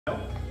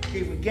Okay,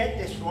 if we get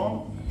this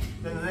wrong,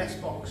 then the next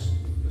box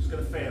is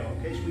going to fail.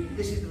 Okay, so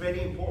this is the very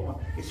important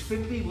one. It's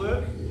fiddly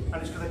work, and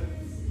it's going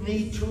to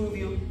need two of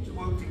you to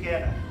work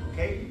together.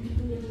 Okay,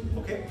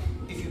 okay.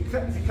 If you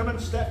come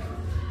unstuck,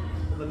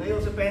 or the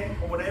nails are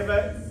bent, or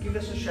whatever, give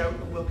us a shout,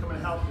 and we'll come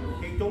and help you.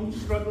 Okay, don't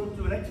struggle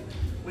doing it.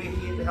 We're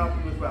here to help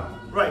you as well.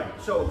 Right.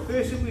 So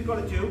first thing we've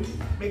got to do,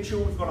 make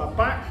sure we've got our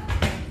back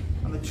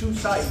and the two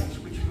sides,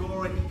 which we've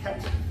already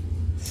cut.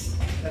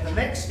 Then the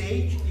next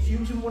stage is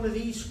using one of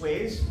these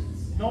squares,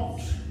 not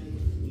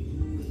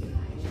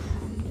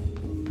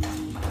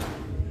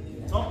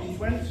these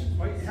ones,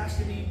 right? It has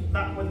to be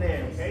that one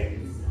there, okay?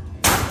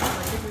 I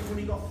think we've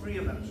only got 3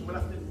 of them, so we'll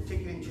have to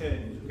take it in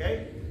turns,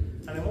 okay?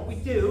 And then what we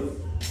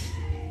do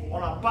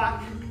on our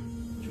back,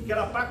 so we get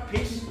our back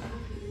piece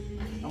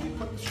and we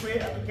put the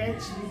square up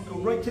against, and go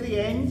right to the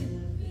end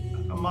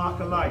and mark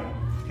a line,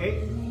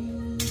 okay?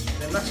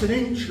 Then that's an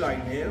inch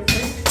line there,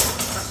 okay?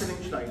 That's an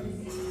inch line.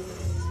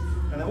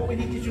 And then what we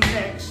need to do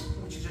next,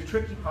 which is a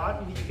tricky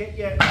part, you need to get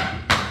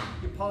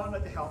your partner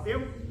to help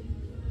you.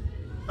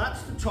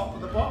 That's the top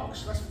of the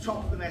box, that's the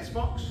top of the nest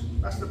box,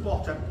 that's the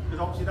bottom, because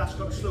obviously that's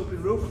got a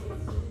sloping roof.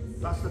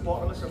 That's the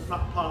bottom, it's a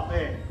flat part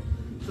there.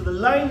 So the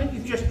line that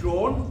you've just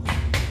drawn,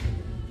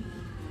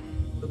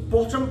 the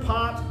bottom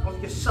part of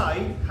your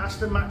side has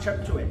to match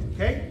up to it,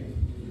 okay?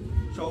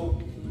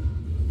 So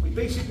we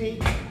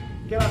basically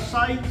get our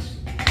sides.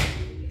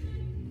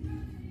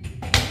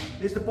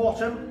 There's the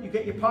bottom, you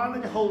get your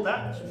partner to hold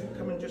that, so if you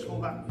come and just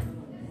hold that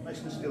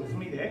nice and still for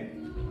me there,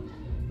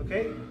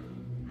 okay?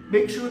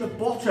 Make sure the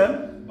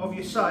bottom of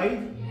your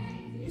side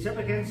is up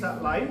against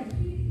that line,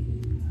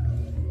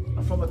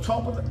 and from the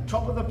top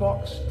of the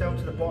box down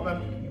to the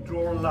bottom, you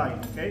draw a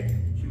line, okay?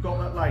 So you've got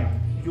that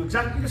line. You do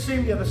exactly the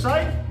same the other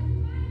side,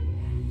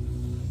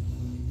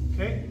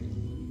 okay?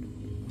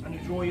 And you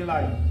draw your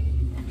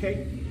line,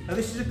 okay? Now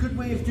this is a good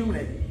way of doing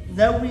it.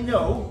 Now we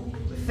know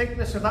the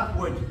thickness of that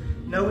wood.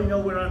 Now we know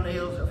where our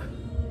nails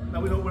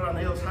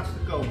has to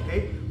go,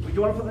 okay? We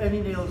don't want to put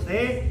any nails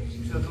there,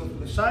 so they'll go to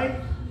the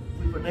side.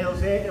 If we put nails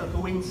there, it'll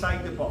go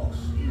inside the box.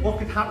 What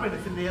could happen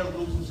if a nail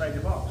goes inside the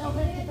box? It'll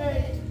hurt the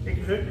bird. It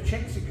could hurt the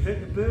chicks, it could hurt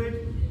the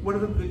bird. One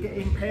of them could get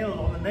impaled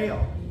on the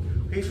nail.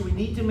 Okay, so we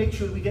need to make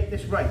sure we get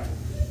this right.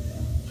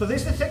 So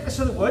this is the thickness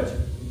of the wood.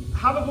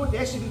 Have a go at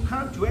this. If you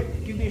can't do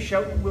it, give me a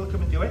shout and we'll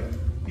come and do it.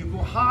 You go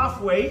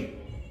halfway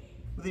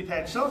with your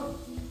pencil,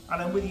 and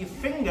then with your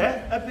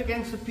finger up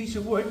against a piece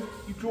of wood,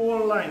 you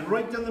draw a line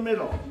right down the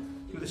middle.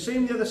 Do the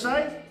same the other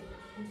side,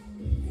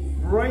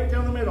 right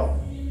down the middle.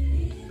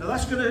 Now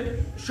that's going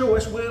to show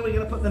us where we're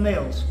going to put the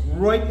nails,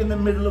 right in the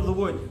middle of the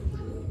wood.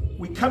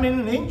 We come in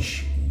an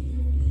inch,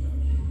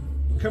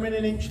 come in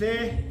an inch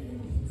there,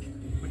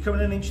 we come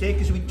in an inch there,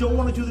 because we don't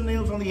want to do the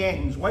nails on the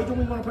ends. Why don't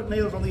we want to put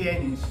nails on the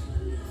ends?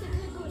 So it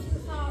could go to the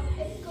far,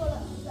 it could go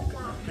like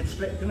that. Could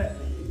split, couldn't it?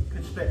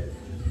 Could split.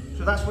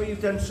 So that's what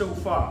you've done so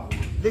far.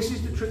 This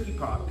is the tricky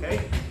part,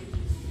 okay?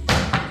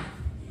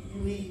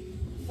 You need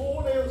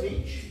 4 nails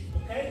each,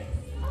 okay?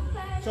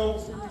 Okay.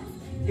 So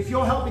if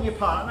you're helping your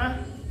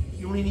partner,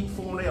 you only need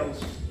 4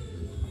 nails.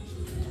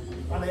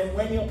 And then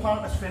when your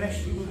partner's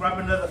finished, you can grab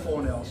another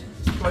 4 nails.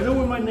 So I know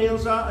where my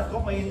nails are, I've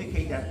got my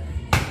indicator.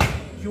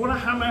 If you want to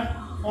hammer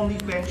on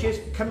these benches,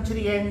 come to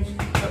the end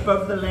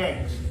above the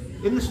legs.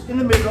 In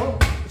the middle,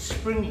 it's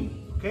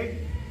springy,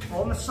 okay?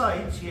 On the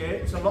sides here,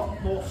 it's a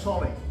lot more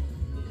solid,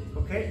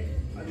 okay?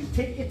 And you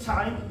take your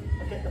time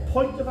and get the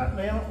point of that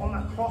nail on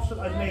that cross that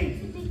I've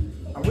made.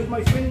 And with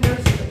my fingers,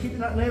 I'm keeping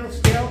that nail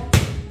still.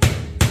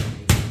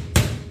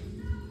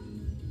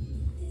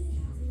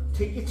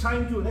 Take your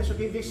time doing this,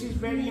 okay? This is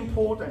very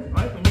important,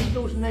 right? We need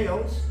those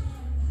nails.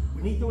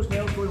 We need those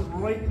nails going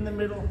right in the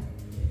middle.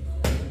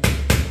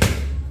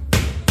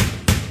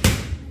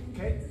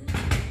 Okay?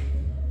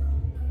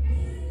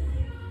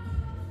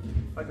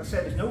 Like I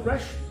said, there's no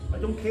rush. I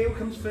don't care who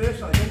comes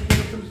first, and I don't care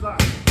who comes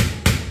last.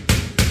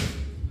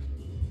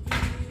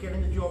 Just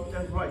getting the job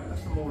done right,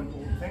 that's the more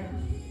important thing.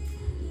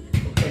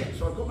 Okay,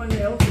 so I've got my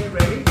nails, they're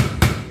ready.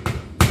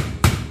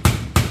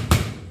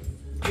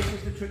 This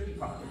is the tricky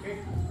part, okay?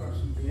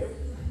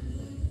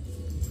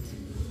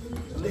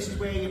 And this is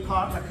where your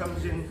partner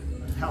comes in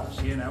and helps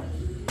here now.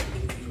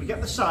 So we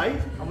get the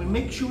side and we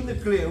make sure the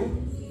glue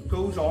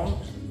goes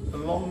on the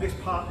longest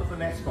part of the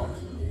nest box.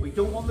 We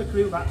don't want the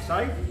glue that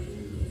side,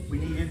 we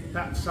need it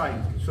that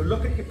side. So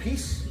look at your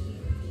piece,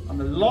 and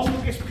the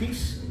longest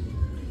piece,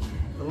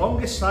 the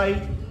longest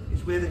side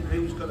is where the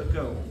glue's got to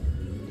go.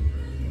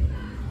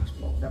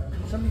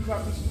 Can somebody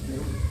grab this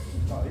glue?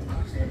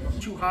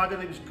 It's too hard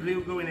and there was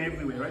glue going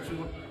everywhere, right?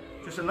 So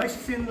just a nice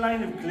thin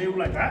line of glue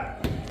like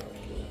that.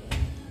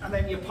 And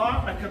then your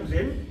partner comes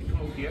in, you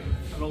come over here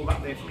and hold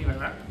that there for me like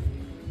that.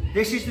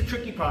 This is the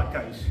tricky part,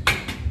 guys.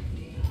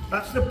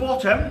 That's the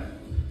bottom,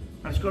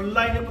 and it's got to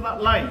line up with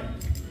that line.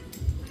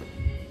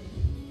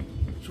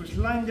 So it's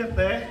lined up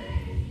there.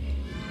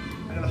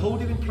 I'm going to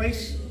hold it in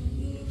place.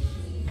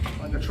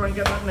 I'm going to try and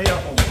get that nail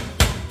home.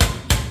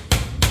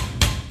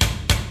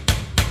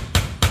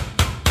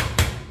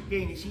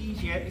 Again, it's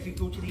easier if you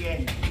go to the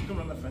end. You come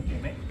on the front here,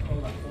 mate.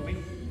 Hold that for me.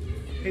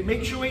 Okay,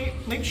 make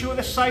sure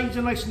the sides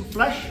are nice and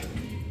flush.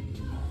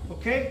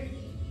 Okay?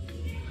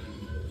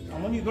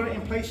 And when you've got it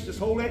in place, just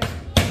hold it.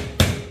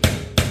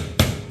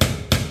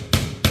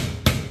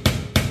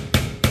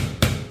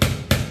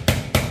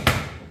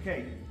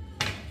 Okay,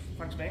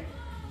 thanks mate.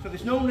 So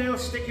there's no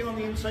nails sticking on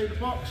the inside of the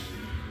box,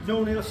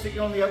 no nails sticking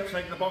on the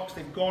outside of the box.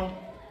 They've gone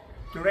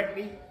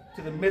directly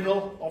to the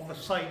middle of the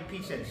side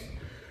pieces.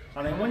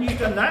 And then when you've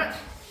done that,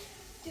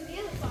 do the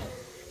other side.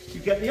 You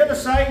get the other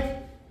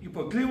side, you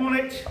put glue on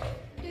it.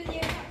 Do the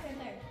exact same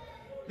thing.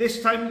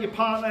 This time your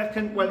partner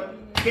can, well,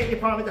 get your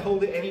partner to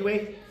hold it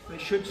anyway. They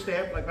should stay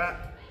up like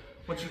that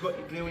once you've got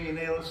your glue in your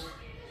nails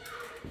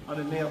and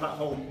then nail that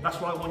home.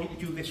 That's what I want you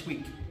to do this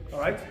week, all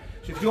right?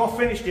 So if you're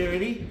finished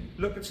early,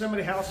 look at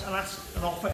somebody else and ask an offer.